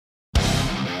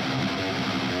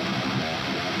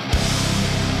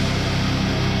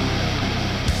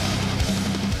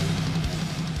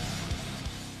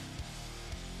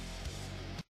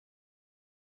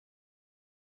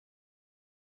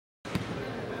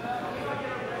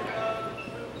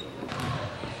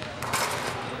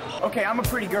Okay, I'm a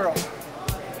pretty girl,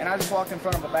 and I just walked in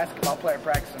front of a basketball player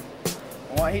practicing.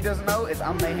 And what he doesn't know is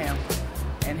I'm Mayhem,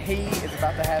 and he is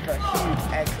about to have a huge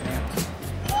accident.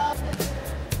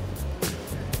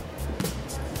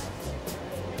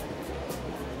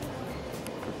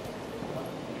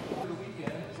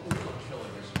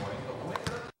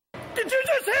 Did you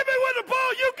just hit me with a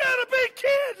ball? You gotta be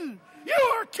kidding! You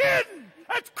are kidding!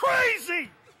 That's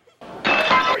crazy!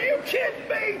 Are you kidding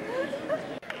me?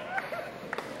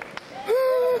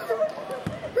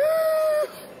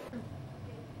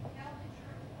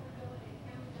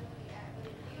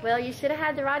 Well, you should have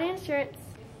had the right insurance.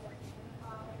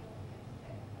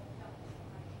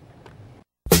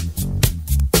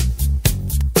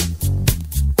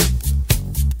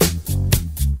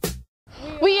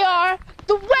 We are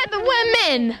the Weather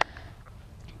Women!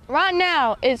 Right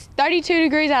now, it's 32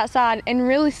 degrees outside and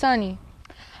really sunny.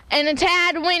 And a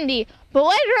tad windy, but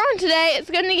later on today, it's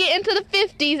going to get into the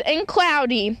 50s and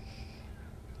cloudy.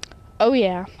 Oh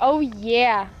yeah. Oh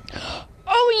yeah.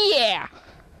 Oh yeah.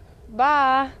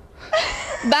 Bye.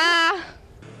 Bye.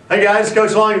 Hey guys,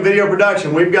 Coach Long in video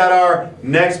production. We've got our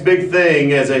next big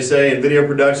thing, as they say, in video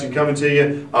production coming to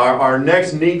you. Our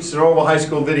next neat Sonoraville High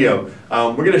School video.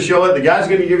 We're going to show it. The guy's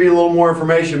going to give you a little more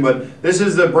information, but this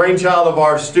is the brainchild of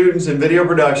our students in video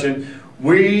production.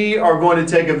 We are going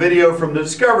to take a video from the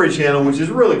Discovery Channel, which is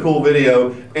a really cool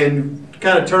video, and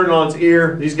kind of turn it on its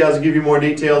ear. These guys will give you more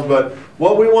details, but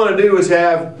what we want to do is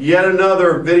have yet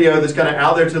another video that's kind of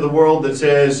out there to the world that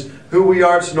says who we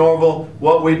are at Sonoraville,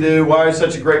 what we do, why it's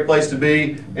such a great place to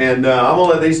be, and I'm going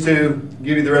to let these two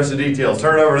give you the rest of the details.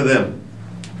 Turn it over to them.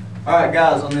 Alright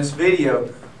guys, on this video,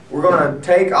 we're going to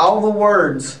take all the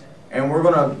words and we're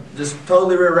going to just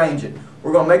totally rearrange it.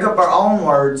 We're going to make up our own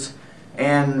words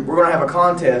and we're going to have a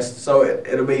contest, so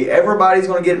it'll be everybody's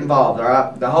going to get involved,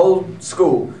 alright? The whole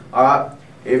school, alright?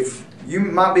 If you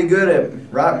might be good at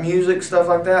writing music, stuff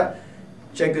like that,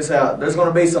 check this out. There's going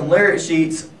to be some lyric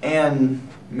sheets in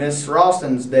Miss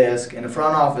Ralston's desk in the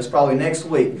front office probably next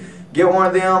week. Get one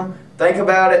of them, think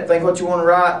about it, think what you want to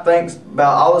write, think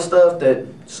about all the stuff that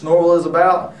Sonoraville is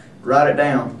about, write it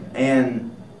down,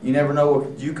 and you never know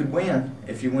what you could win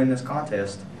if you win this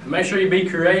contest. Make sure you be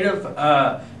creative.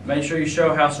 Make sure you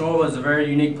show how Sonoraville is a very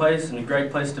unique place and a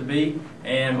great place to be,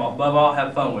 and above all,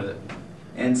 have fun with it.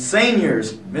 And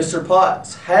seniors, Mr.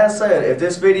 Potts has said if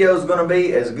this video is going to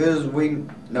be as good as we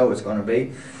know it's going to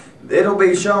be, it'll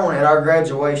be shown at our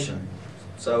graduation.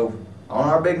 So on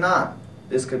our big night,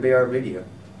 this could be our video.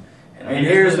 And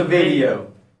here's the video.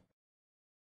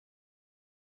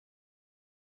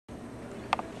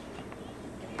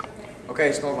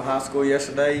 Okay, Sonoraville High School,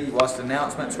 yesterday you watched the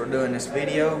announcements. We're doing this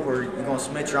video where you're going to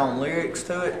submit your own lyrics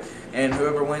to it, and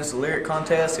whoever wins the lyric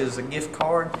contest is a gift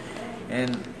card.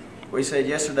 And we said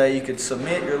yesterday you could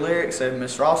submit your lyrics at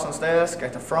Miss Ralston's desk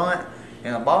at the front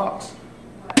in a box.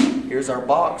 Here's our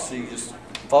box, so you just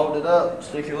fold it up,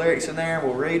 stick your lyrics in there,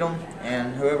 we'll read them,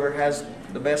 and whoever has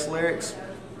the best lyrics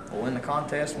will win the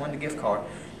contest, win the gift card.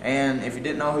 And if you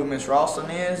didn't know who Miss Ralston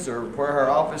is or where her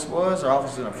office was, her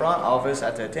office is in the front office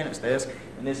at the attendance desk,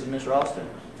 and this is Miss Ralston.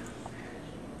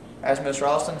 Ask Miss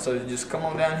Ralston, so just come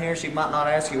on down here. She might not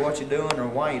ask you what you're doing or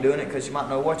why you're doing it, because she might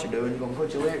know what you're doing. You're going to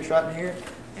put your lyrics right in here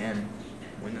and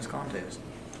win this contest.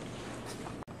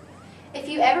 If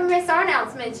you ever miss our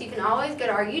announcements, you can always go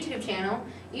to our YouTube channel,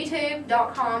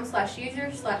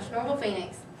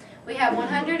 youtube.com/user/SonoravillePhoenix. We have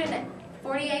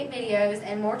 148 videos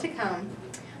and more to come.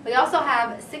 We also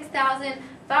have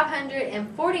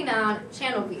 6,549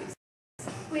 channel views.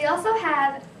 We also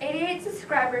have 88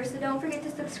 subscribers, so don't forget to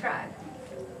subscribe.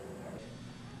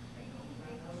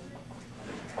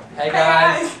 Hey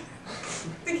guys!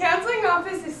 The counseling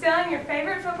office is selling your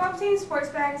favorite football team sports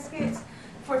baskets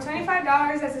for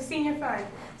 $25 as a senior fund.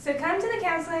 So come to the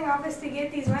counseling office to get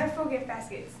these wonderful gift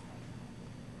baskets.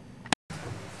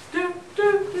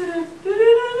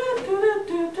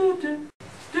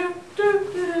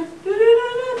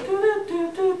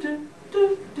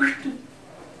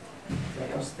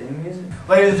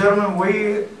 Ladies and gentlemen,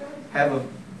 we have a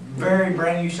very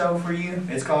brand new show for you.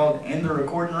 It's called In the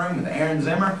Recording Room with Aaron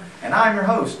Zimmer, and I'm your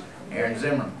host, Aaron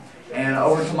Zimmer. And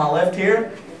over to my left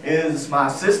here is my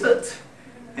assistant.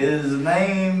 His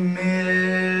name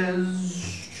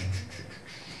is...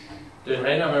 Dude, how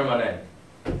do you not remember my name?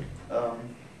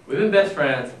 We've been best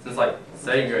friends since like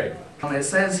 2nd grade. It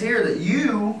says here that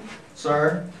you,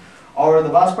 sir, are the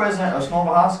vice president of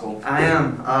Sonoraville High School. I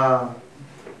am.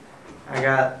 I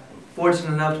got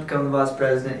fortunate enough to become the vice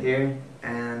president here,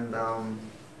 and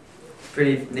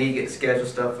pretty neat to get to schedule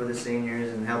stuff for the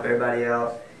seniors and help everybody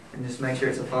out. and just make sure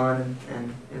it's a fun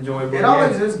and enjoyable. It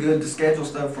always is good to schedule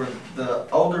stuff for the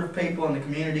older people in the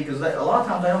community because a lot of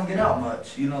times they don't get out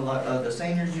much. You know, like the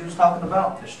seniors you was talking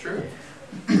about. It's true.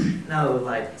 No,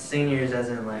 like seniors as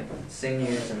in like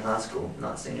seniors in high school,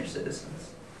 not senior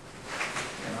citizens.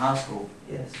 In high school.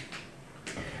 Yes.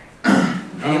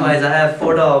 Anyways, I have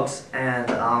 4 dogs and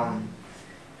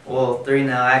well, 3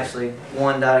 now actually.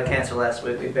 1 died of cancer last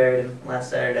week. We buried him last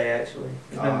Saturday actually.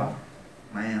 Oh,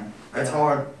 man, that's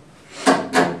hard.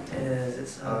 It is. It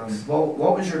sucks.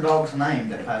 What was your dog's name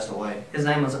that passed away? His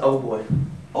name was Old Boy.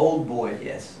 Old Boy.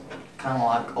 Yes. Kind of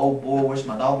like Old Boy, wish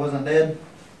my dog wasn't dead.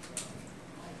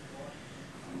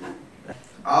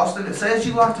 Austin, it says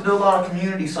you like to do a lot of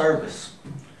community service.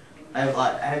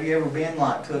 Have you ever been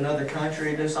like to another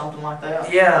country to do something like that?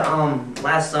 Yeah.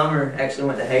 Last summer actually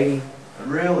went to Haiti.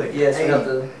 Really? Yes. Hey, We got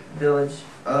the village.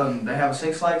 They have a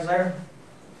Six Flags there?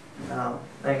 No,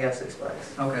 they ain't got Six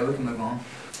Flags. Okay, we can move on.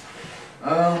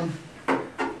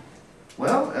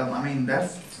 Well, I mean,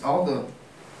 that's all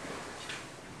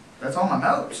my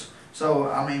notes. So,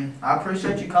 I mean, I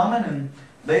appreciate you coming and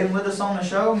being with us on the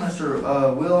show, Mr.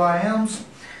 Will.I.Ams.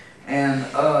 And,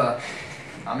 I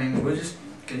mean, we'll just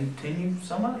continue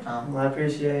some other time. Well, I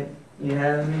appreciate you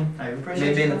having me. I appreciate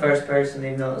Me being you the first person,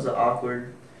 even though it was an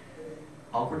awkward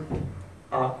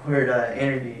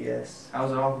interview, yes. How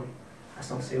was it awkward? I just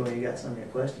don't see where you got some of your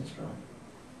questions from.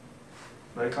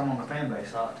 They come on the fan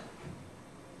base side.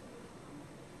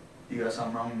 You got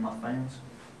something wrong with my fans?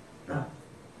 No.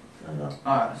 Not at all.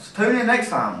 Alright, so tune in next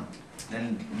time.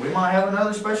 And we might have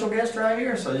another special guest right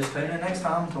here, so just tune in next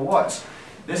time to watch.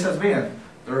 This has been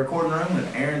The Recording Room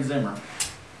with Aaron Zimmer.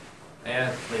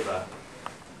 And Levi.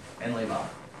 And Levi.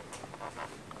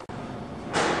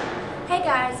 Hey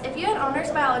guys, if you had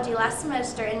honors biology last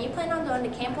semester and you plan on going to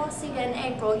Camp Wauseega in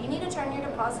April, you need to turn your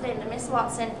deposit into Miss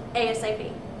Watson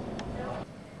ASAP.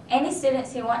 Any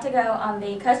students who want to go on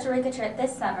the Costa Rica trip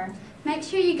this summer, Make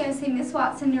sure you go see Miss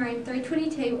Watson in room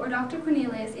 322 or Dr.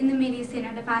 Cornelius in the Media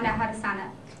Center to find out how to sign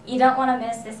up. you don't want to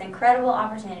miss this incredible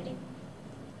opportunity.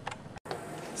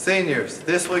 Seniors,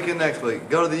 this week and next week,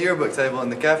 go to the yearbook table in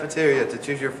the cafeteria to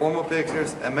choose your formal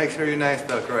pictures and make sure your name's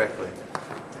spelled correctly.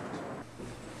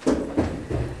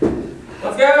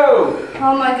 Let's go!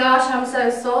 Oh my gosh, I'm so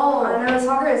sore. I know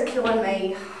soccer is killing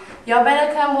me. Y'all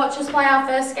better come watch us play our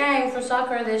first game for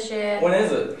soccer this year. When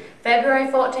is it?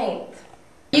 February 14th.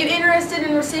 You interested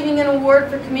in receiving an award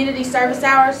for community service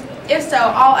hours? If so,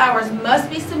 all hours must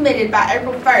be submitted by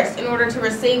April 1st in order to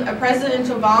receive a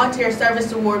Presidential Volunteer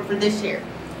Service Award for this year.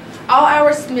 All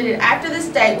hours submitted after this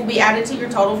date will be added to your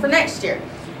total for next year.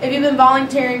 If you've been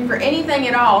volunteering for anything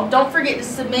at all, don't forget to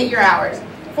submit your hours.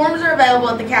 Forms are available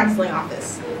at the counseling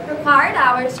office. Required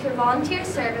hours for volunteer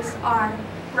service are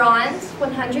bronze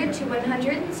 100 to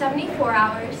 174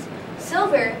 hours,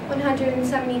 silver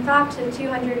 175 to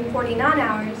 249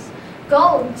 hours,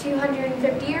 gold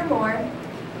 250 or more,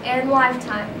 and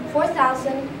lifetime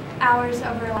 4,000 hours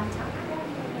over a lifetime.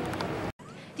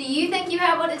 Do you think you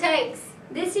have what it takes?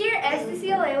 This year,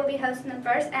 SCCLA will be hosting the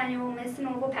first annual Miss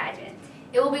Sonoraville pageant.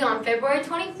 It will be on February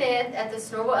 25th at the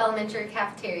Sonoraville Elementary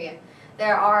cafeteria.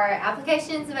 There are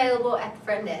applications available at the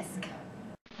front desk.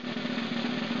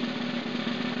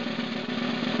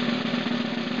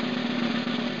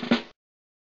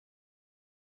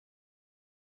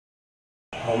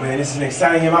 Oh man, this is an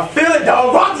exciting game. I feel it,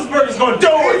 dog. Roethlisberger's gonna do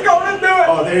it. He's gonna do it.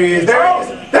 Oh, there he is. There he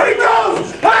is. There he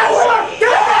goes. Power.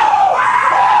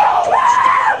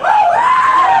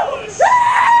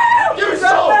 Give me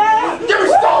some. Give me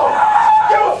some.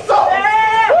 Give me some.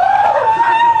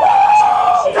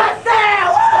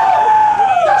 Touchdown.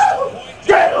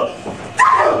 Get him.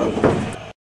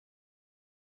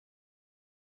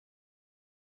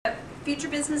 Future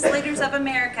Business Leaders of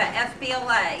America,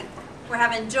 FBLA. We're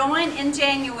having Join in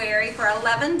January for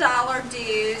 $11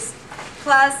 dues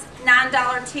plus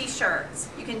 $9 t-shirts.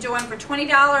 You can join for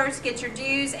 $20, get your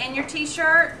dues and your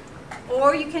t-shirt,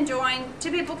 or you can join,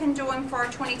 2 people can join for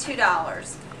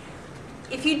 $22.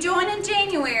 If you join in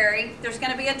January, there's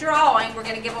going to be a drawing. We're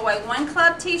going to give away 1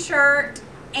 club t-shirt,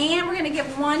 and we're going to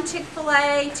give 1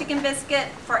 Chick-fil-A chicken biscuit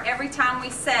for every time we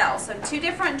sell. So 2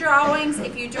 different drawings.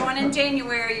 If you join in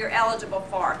January, you're eligible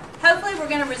for. Hopefully we're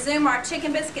going to resume our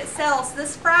chicken biscuit sales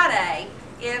this Friday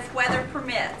if weather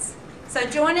permits. So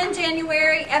join in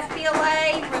January,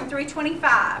 FBLA, room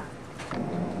 325.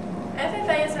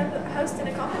 FFA is hosting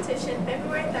a competition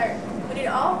February 3rd. We need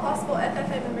all possible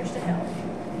FFA members to help.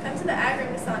 Come to the Ag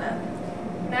Room to sign up.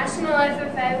 National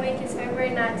FFA Week is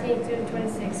February 19th through the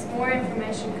 26th. More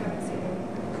information coming soon.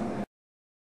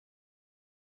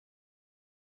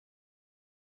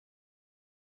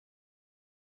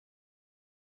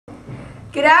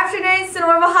 Good afternoon,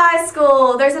 Sonoraville High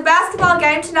School. There's a basketball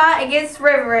game tonight against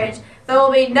River Ridge. There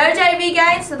will be no JV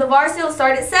games, so the varsity will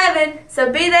start at 7.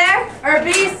 So be there or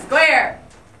be square.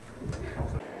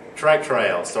 Track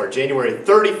tryouts start January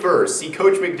 31st. See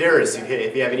Coach McDarris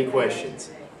if you have any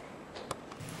questions.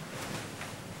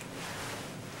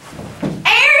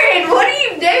 Aaron, what are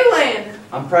you doing?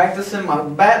 I'm practicing my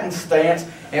batting stance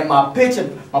and my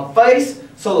pitching, my face,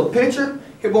 so the pitcher,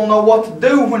 he won't know what to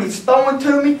do when he's throwing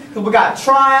to me, because we got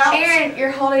tryouts. Aaron,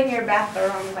 you're holding your bat the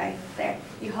wrong way. There,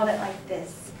 you hold it like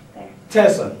this. There.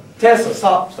 Tessa,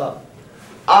 stop.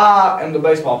 I am the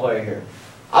baseball player here.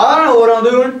 I don't know what I'm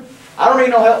doing. I don't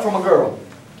need no help from a girl.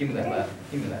 Give me that bat.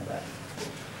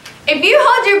 If you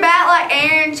hold your bat like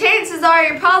Aaron, chances are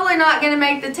you're probably not going to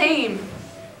make the team.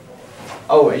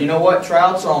 Oh, and you know what?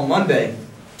 Tryouts are on Monday,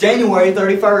 January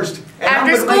 31st. And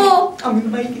after school. I'm going to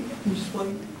make it. I'm just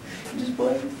playing.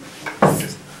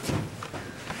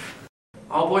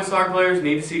 All boys soccer players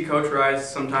need to see Coach Rice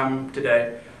sometime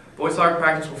today. Boys soccer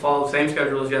practice will follow the same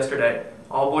schedule as yesterday.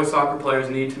 All boys soccer players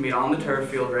need to meet on the turf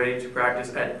field ready to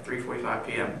practice at 3:45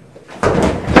 p.m.